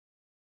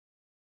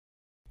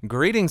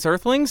Greetings,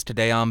 Earthlings!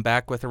 Today I'm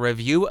back with a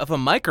review of a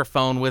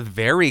microphone with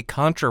very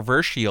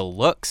controversial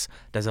looks.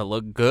 Does it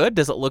look good?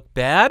 Does it look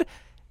bad?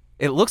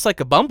 It looks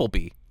like a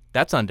bumblebee.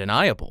 That's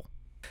undeniable.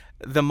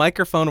 The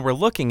microphone we're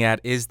looking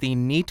at is the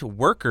Neat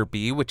Worker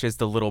Bee, which is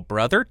the little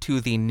brother to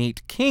the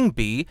Neat King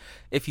Bee.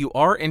 If you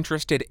are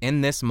interested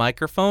in this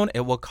microphone,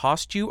 it will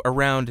cost you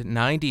around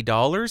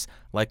 $90.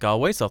 Like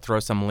always, I'll throw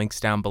some links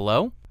down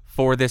below.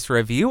 For this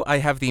review, I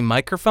have the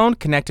microphone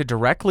connected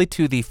directly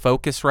to the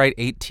Focusrite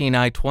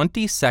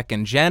 18i20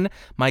 2nd Gen.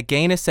 My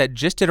gain is set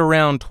just at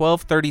around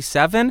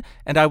 1237,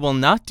 and I will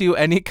not do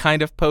any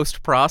kind of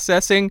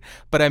post-processing,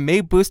 but I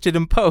may boost it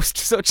in post,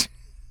 so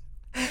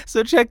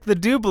check the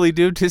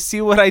doobly-doo to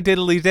see what I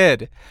diddly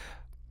did.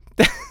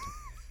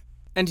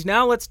 And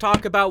now let's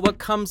talk about what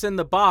comes in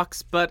the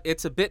box, but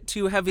it's a bit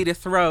too heavy to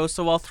throw,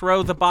 so I'll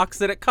throw the box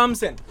that it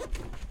comes in.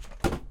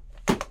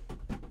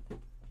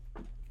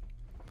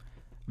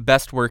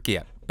 Best work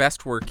yet.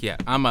 Best work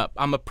yet. I'm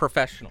a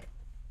professional.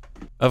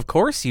 Of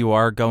course you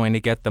are going to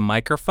get the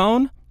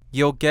microphone.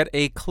 You'll get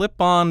a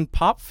clip-on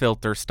pop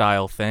filter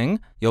style thing.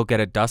 You'll get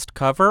a dust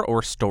cover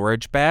or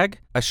storage bag,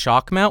 a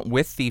shock mount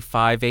with the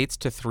 5/8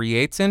 to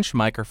 3/8 inch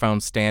microphone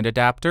stand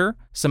adapter,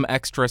 some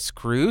extra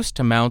screws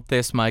to mount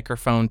this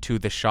microphone to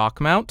the shock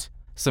mount,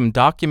 some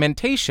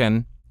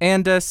documentation,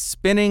 and a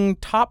spinning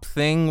top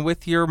thing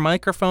with your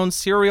microphone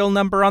serial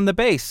number on the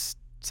base.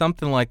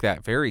 Something like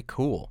that. Very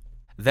cool.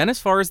 Then as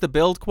far as the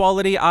build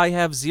quality, I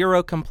have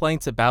zero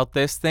complaints about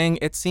this thing.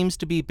 It seems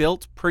to be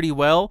built pretty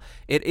well.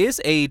 It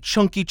is a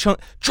chunky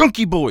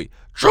boy.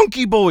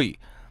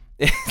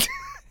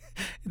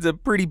 It's a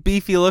pretty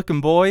beefy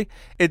looking boy.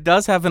 It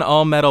does have an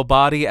all metal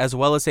body as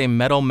well as a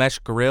metal mesh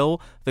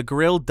grill. The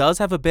grill does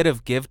have a bit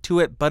of give to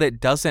it, but it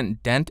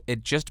doesn't dent.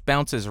 It just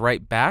bounces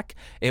right back.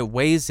 It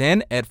weighs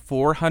in at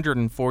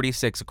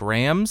 446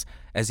 grams.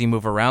 As you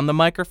move around the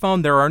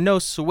microphone, there are no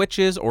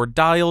switches or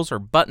dials or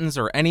buttons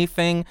or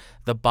anything.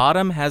 The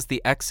bottom has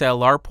the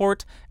XLR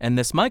port, and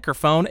this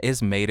microphone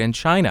is made in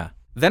China.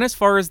 Then as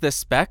far as the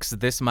specs,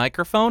 this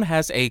microphone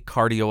has a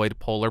cardioid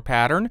polar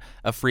pattern,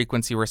 a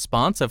frequency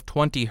response of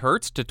 20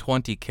 Hz to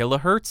 20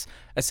 kHz,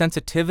 a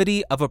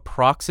sensitivity of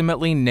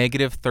approximately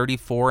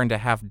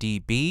 -34.5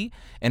 dB,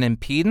 an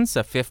impedance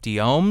of 50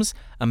 ohms,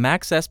 a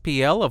max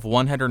SPL of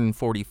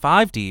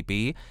 145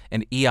 dB,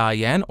 an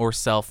EIN or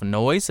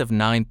self-noise of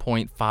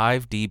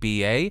 9.5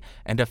 dBA,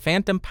 and a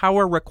phantom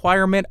power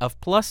requirement of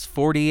plus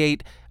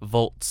 48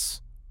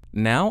 volts.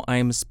 Now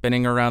I'm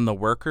spinning around the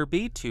worker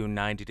bee to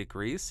 90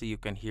 degrees so you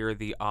can hear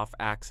the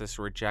off-axis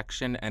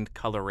rejection and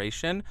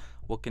coloration.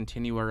 We'll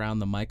continue around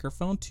the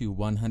microphone to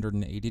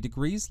 180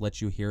 degrees, let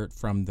you hear it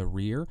from the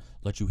rear,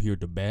 let you hear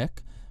the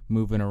back.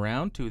 Moving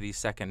around to the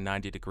second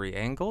 90-degree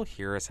angle,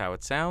 here is how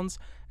it sounds,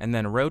 and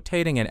then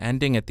rotating and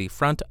ending at the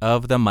front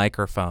of the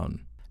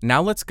microphone.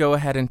 Now let's go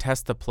ahead and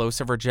test the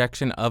plosive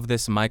rejection of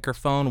this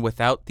microphone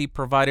without the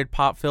provided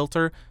pop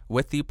filter,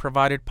 with the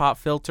provided pop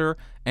filter,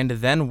 and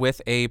then with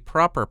a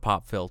proper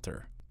pop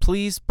filter.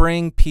 Please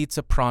bring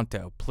pizza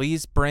pronto.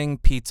 Please bring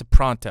pizza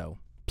pronto.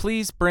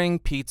 Please bring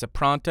pizza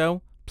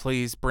pronto.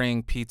 Please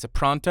bring pizza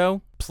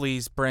pronto.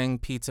 Please bring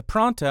pizza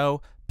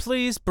pronto.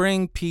 Please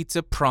bring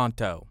pizza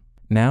pronto.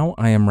 Now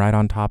I am right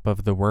on top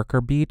of the worker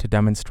bee to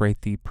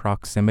demonstrate the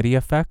proximity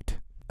effect.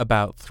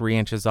 About 3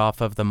 inches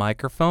off of the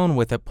microphone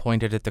with it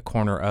pointed at the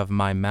corner of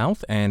my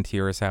mouth, and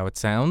here is how it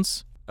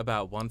sounds.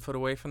 About 1 foot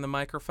away from the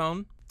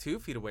microphone, 2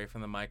 feet away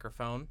from the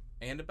microphone,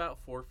 and about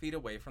 4 feet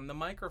away from the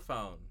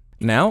microphone.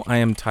 Now I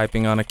am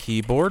typing on a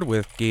keyboard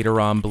with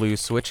Gateron blue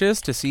switches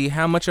to see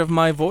how much of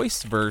my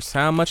voice versus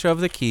how much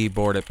of the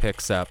keyboard it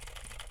picks up.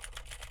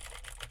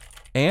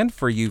 And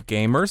for you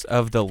gamers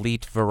of the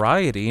elite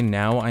variety,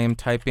 now I am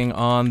typing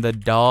on the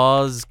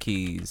DAW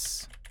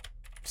keys.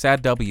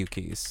 Sad W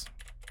keys.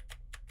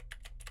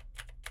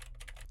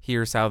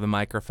 Here's how the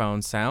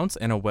microphone sounds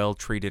in a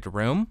well-treated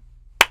room.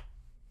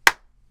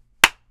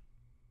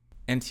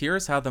 And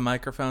here's how the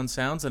microphone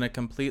sounds in a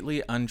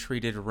completely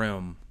untreated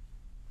room.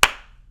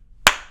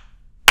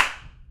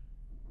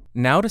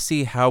 Now to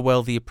see how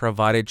well the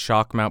provided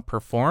shock mount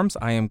performs,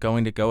 I am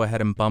going to go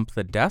ahead and bump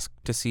the desk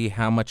to see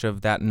how much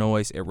of that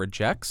noise it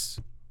rejects.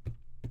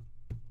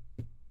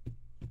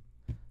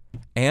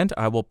 And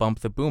I will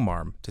bump the boom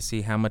arm to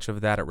see how much of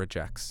that it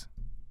rejects.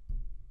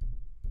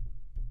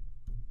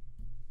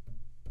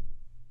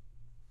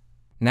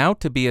 Now,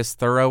 to be as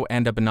thorough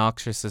and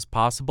obnoxious as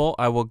possible,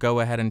 I will go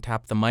ahead and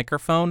tap the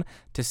microphone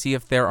to see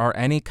if there are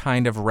any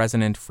kind of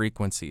resonant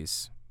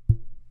frequencies.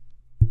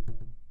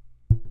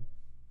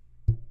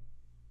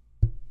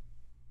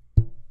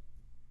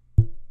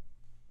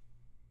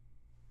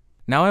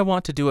 Now I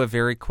want to do a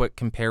very quick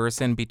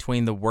comparison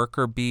between the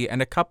worker bee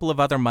and a couple of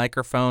other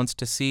microphones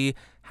to see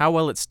how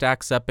well it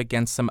stacks up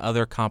against some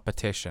other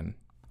competition.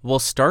 We'll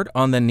start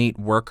on the Neat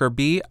Worker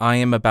Bee. I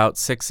am about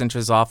 6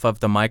 inches off of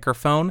the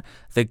microphone.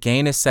 The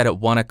gain is set at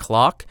 1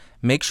 o'clock.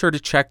 Make sure to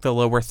check the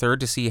lower third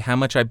to see how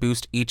much I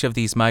boost each of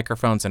these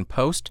microphones in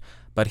post.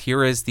 But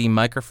here is the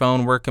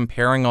microphone we're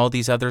comparing all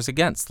these others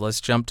against.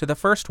 Let's jump to the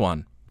first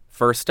one.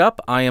 First up,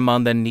 I am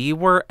on the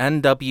Neewer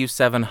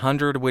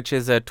NW700, which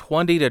is a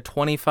 $20 to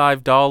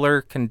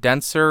 $25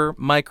 condenser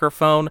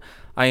microphone.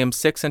 I am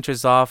 6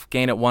 inches off,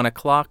 gain at 1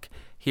 o'clock.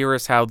 Here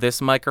is how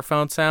this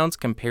microphone sounds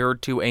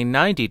compared to a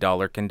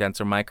 $90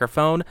 condenser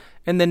microphone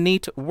in the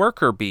Neat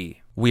Worker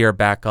Bee. We are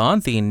back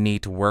on the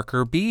Neat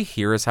Worker Bee.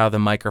 Here is how the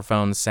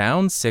microphone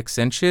sounds, 6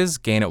 inches,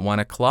 gain at 1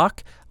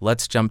 o'clock.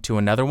 Let's jump to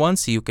another one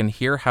so you can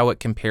hear how it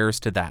compares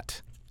to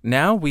that.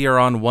 Now we are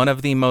on one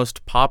of the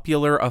most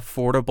popular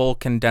affordable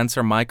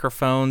condenser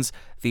microphones,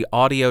 the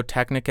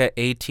Audio-Technica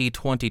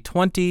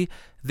AT2020.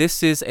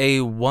 This is a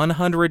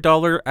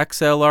 $100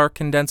 XLR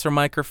condenser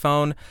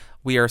microphone.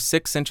 We are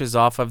 6 inches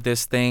off of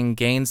this thing,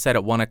 gain set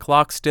at 1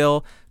 o'clock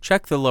still.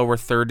 Check the lower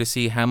third to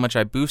see how much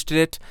I boosted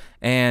it,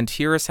 and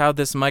here is how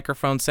this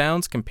microphone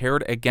sounds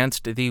compared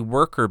against the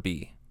Worker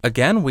Bee.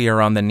 Again, we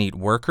are on the Neat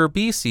Worker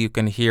Bee, so you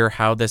can hear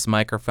how this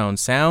microphone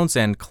sounds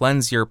and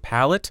cleanse your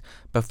palate.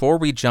 Before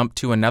we jump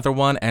to another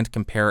one and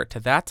compare it to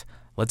that,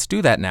 let's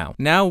do that now.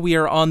 Now we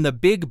are on the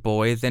big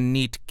boy, the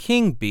Neat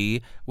King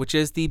Bee, which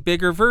is the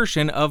bigger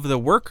version of the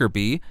Worker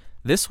Bee.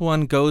 This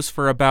one goes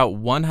for about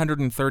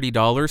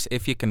 $130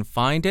 if you can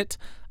find it.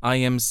 I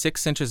am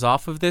 6 inches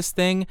off of this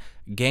thing,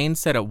 gain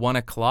set at 1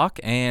 o'clock,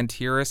 and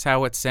here is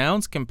how it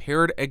sounds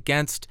compared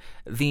against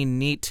the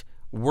Neat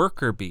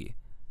Worker Bee.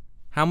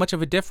 How much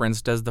of a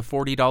difference does the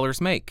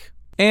 $40 make?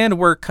 And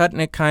we're cutting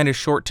it kind of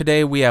short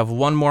today. We have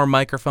one more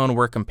microphone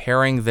we're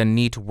comparing, the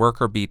Neat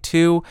Worker Bee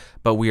 2,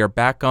 but we are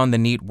back on the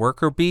Neat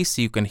Worker Bee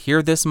so you can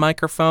hear this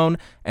microphone,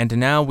 and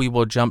now we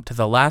will jump to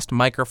the last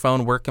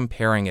microphone we're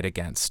comparing it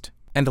against.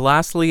 And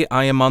lastly,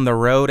 I am on the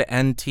Rode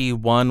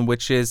NT1,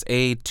 which is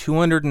a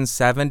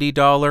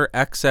 $270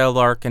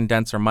 XLR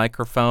condenser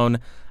microphone.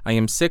 I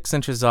am 6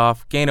 inches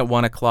off, gain at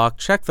 1 o'clock,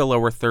 check the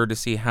lower third to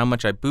see how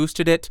much I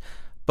boosted it.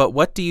 But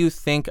what do you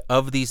think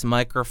of these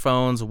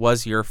microphones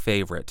was your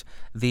favorite?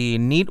 The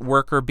Neat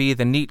Worker Bee,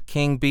 the Neat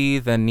King Bee,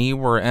 the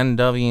Neewer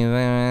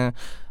NW,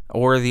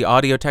 or the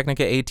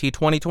Audio-Technica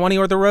AT2020,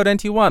 or the Rode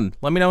NT1?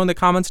 Let me know in the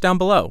comments down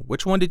below.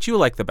 Which one did you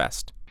like the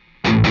best?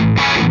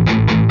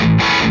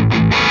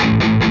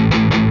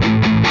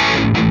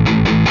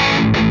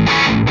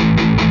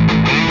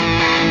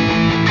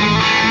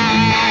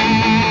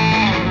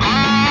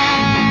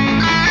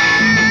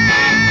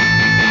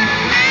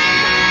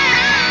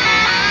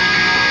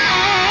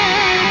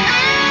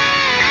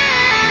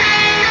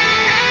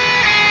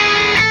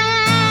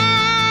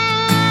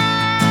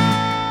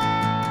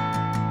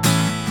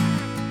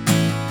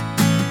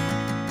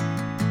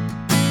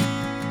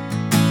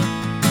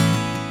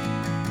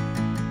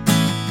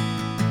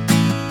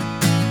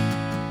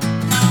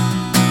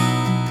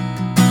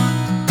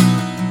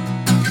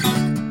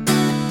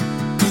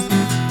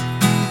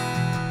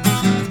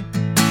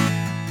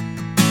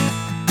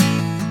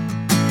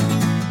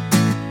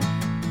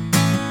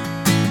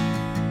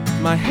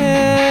 My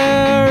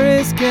hair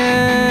is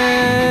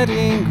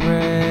getting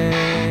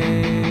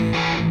gray.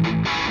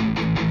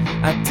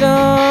 I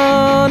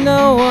don't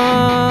know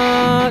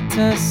what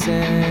to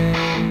say.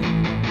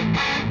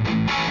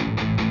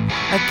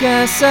 I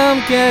guess I'm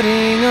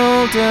getting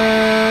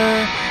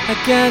older.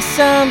 I guess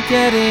I'm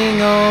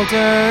getting older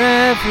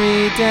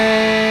every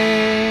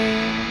day.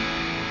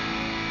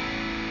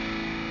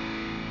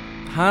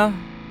 Huh?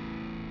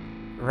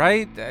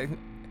 Right?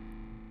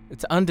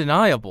 It's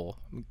undeniable.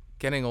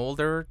 Getting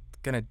older.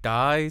 Gonna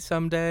die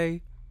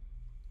someday?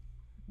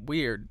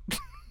 Weird.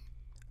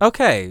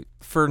 Okay,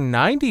 for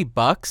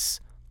 $90,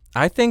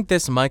 I think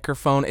this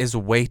microphone is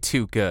way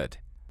too good.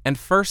 And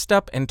first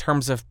up, in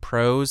terms of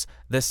pros,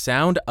 the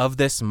sound of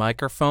this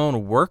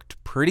microphone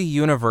worked pretty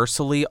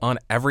universally on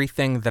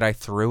everything that I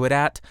threw it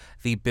at.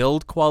 The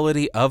build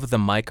quality of the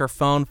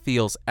microphone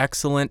feels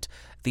excellent.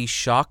 The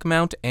shock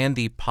mount and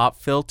the pop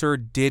filter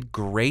did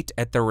great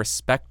at their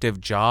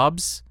respective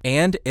jobs,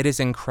 and it is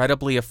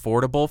incredibly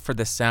affordable for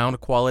the sound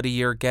quality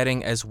you're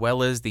getting, as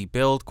well as the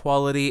build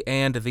quality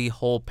and the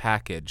whole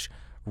package.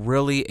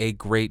 Really a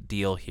great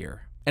deal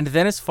here. And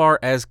then as far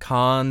as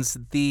cons,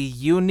 the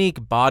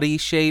unique body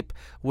shape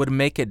would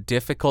make it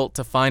difficult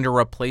to find a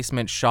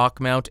replacement shock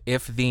mount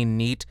if the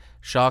Neat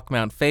shock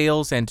mount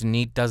fails and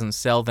Neat doesn't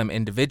sell them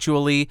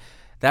individually.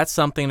 That's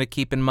something to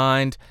keep in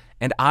mind.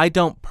 And I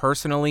don't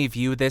personally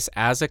view this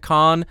as a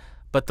con,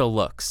 but the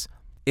looks.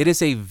 It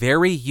is a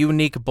very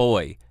unique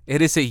boy.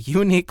 It is a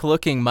unique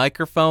looking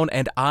microphone,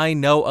 and I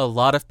know a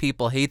lot of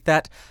people hate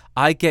that.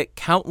 I get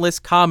countless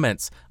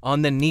comments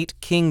on the Neat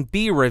King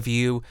Bee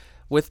review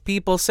with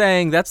people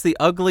saying that's the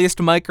ugliest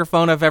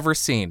microphone I've ever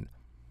seen.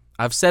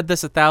 I've said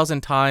this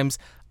 1,000 times.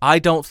 I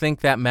don't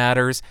think that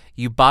matters.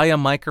 You buy a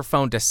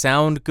microphone to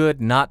sound good,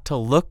 not to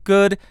look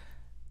good.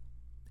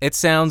 It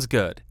sounds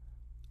good.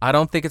 I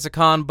don't think it's a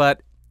con,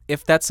 but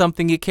if that's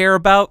something you care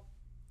about,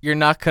 you're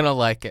not gonna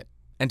like it.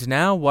 And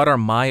now, what are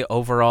my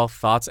overall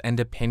thoughts and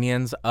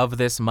opinions of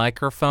this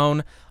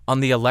microphone? On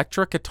the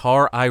electric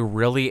guitar, I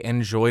really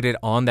enjoyed it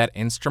on that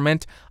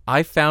instrument.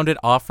 I found it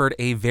offered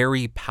a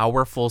very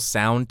powerful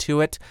sound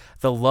to it.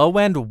 The low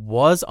end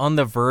was on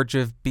the verge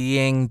of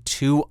being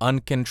too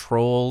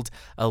uncontrolled,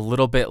 a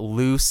little bit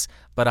loose,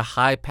 but a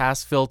high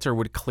pass filter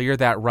would clear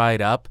that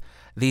right up.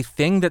 The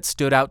thing that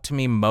stood out to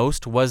me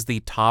most was the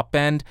top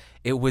end.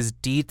 It was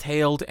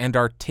detailed and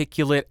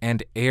articulate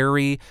and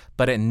airy,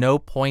 but at no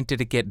point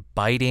did it get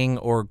biting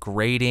or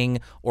grating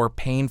or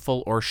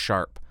painful or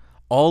sharp.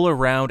 All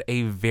around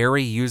a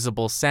very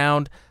usable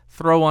sound.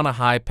 Throw on a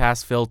high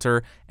pass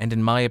filter, and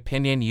in my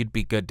opinion, you'd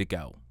be good to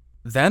go.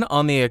 Then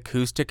on the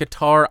acoustic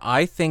guitar,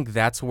 I think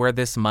that's where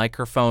this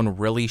microphone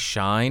really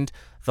shined.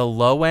 The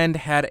low end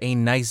had a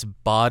nice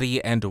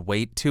body and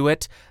weight to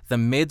it. The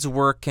mids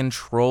were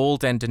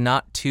controlled and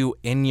not too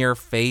in your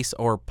face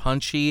or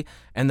punchy,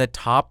 and the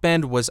top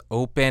end was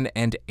open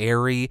and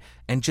airy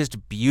and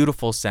just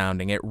beautiful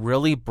sounding. It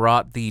really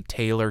brought the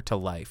Taylor to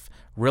life.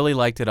 Really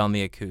liked it on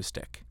the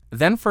acoustic.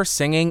 Then for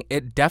singing,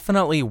 it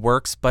definitely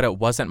works, but it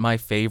wasn't my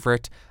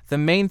favorite. The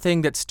main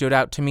thing that stood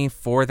out to me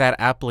for that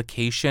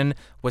application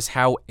was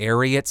how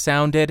airy it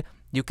sounded.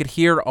 You could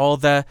hear all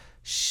the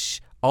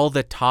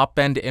top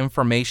end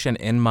information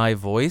in my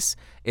voice.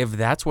 If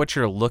that's what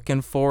you're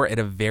looking for at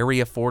a very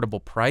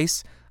affordable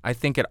price, I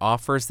think it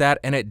offers that,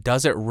 and it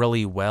does it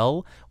really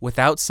well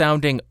without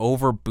sounding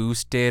over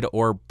boosted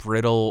or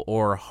brittle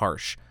or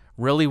harsh.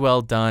 Really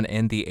well done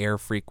in the air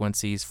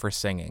frequencies for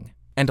singing.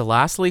 And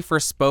lastly, for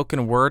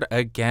spoken word,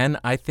 again,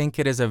 I think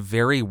it is a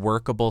very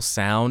workable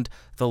sound.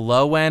 The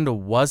low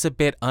end was a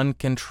bit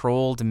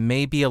uncontrolled,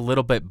 maybe a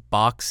little bit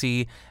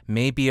boxy,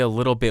 maybe a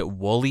little bit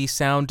woolly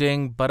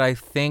sounding, but I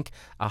think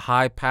a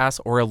high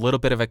pass or a little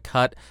bit of a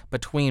cut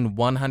between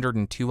 100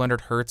 and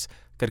 200 hertz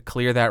could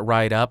clear that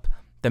right up.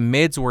 The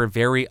mids were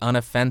very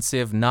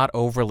unoffensive, not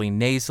overly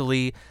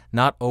nasally,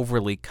 not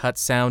overly cut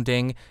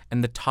sounding,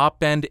 and the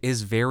top end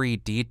is very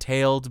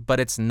detailed, but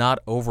it's not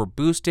over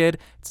boosted,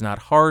 it's not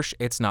harsh,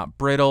 it's not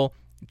brittle,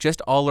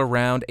 just all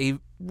around a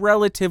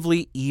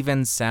relatively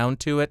even sound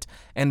to it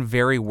and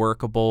very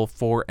workable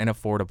for an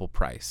affordable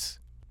price.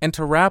 And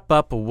to wrap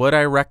up, would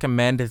I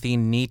recommend the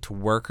Neat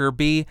Worker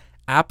Bee?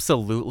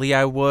 Absolutely,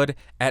 I would.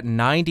 At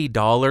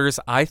 $90,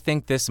 I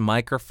think this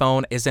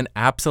microphone is an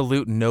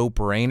absolute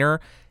no-brainer.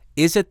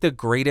 Is it the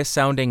greatest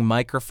sounding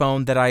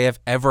microphone that I have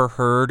ever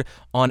heard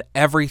on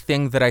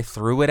everything that I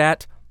threw it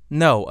at?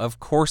 No, of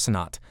course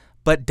not.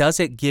 But does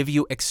it give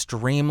you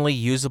extremely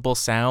usable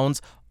sounds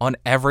on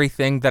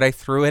everything that I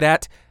threw it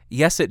at?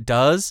 Yes, it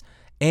does.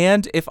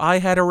 And if I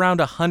had around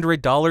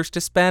 $100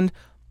 to spend,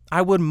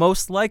 I would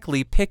most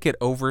likely pick it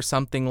over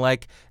something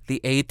like the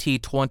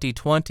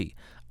AT2020.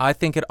 I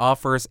think it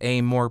offers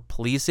a more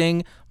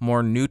pleasing,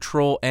 more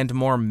neutral, and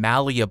more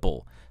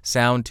malleable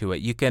sound to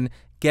it. You can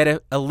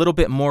get a little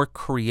bit more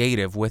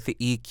creative with the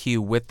EQ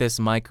with this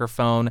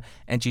microphone,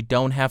 and you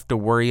don't have to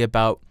worry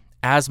about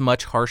as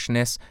much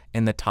harshness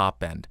in the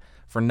top end.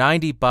 For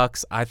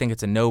 $90, I think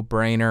it's a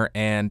no-brainer,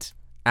 and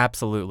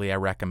absolutely I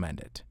recommend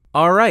it.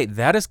 All right,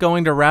 that is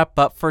going to wrap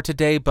up for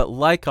today, but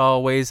like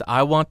always,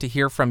 I want to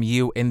hear from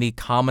you in the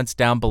comments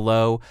down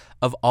below.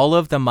 Of all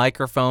of the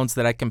microphones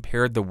that I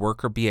compared the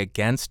Worker Bee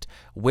against,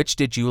 which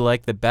did you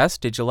like the best?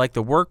 Did you like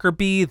the Worker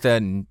Bee,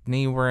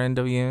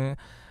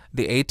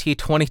 the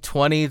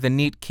AT2020, the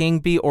Neat King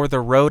Bee, or the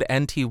Rode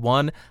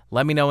NT1?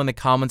 Let me know in the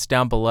comments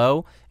down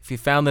below. If you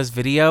found this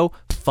video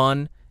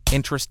fun,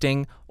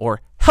 interesting,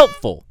 or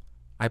helpful,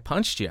 I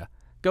punched you.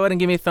 Go ahead and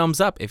give me a thumbs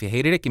up. If you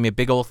hated it, give me a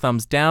big old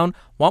thumbs down.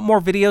 Want more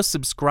videos?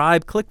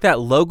 Subscribe. Click that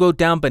logo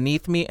down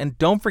beneath me, and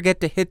don't forget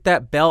to hit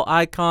that bell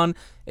icon.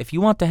 If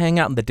you want to hang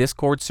out in the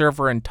Discord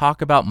server and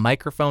talk about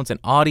microphones and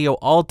audio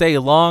all day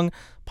long,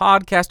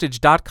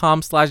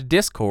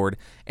 podcastage.com/Discord.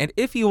 And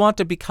if you want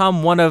to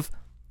become one of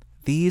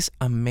these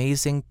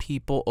amazing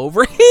people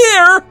over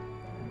here,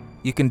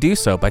 you can do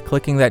so by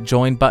clicking that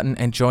join button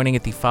and joining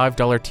at the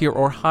 $5 tier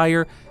or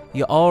higher.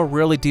 You all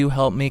really do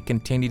help me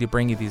continue to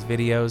bring you these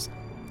videos.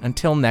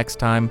 Until next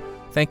time,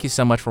 thank you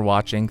so much for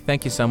watching.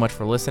 Thank you so much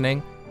for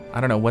listening. I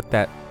don't know what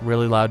that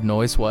really loud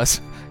noise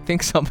was. I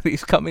think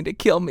somebody's coming to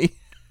kill me.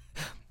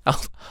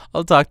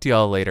 I'll talk to you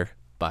all later.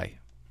 Bye.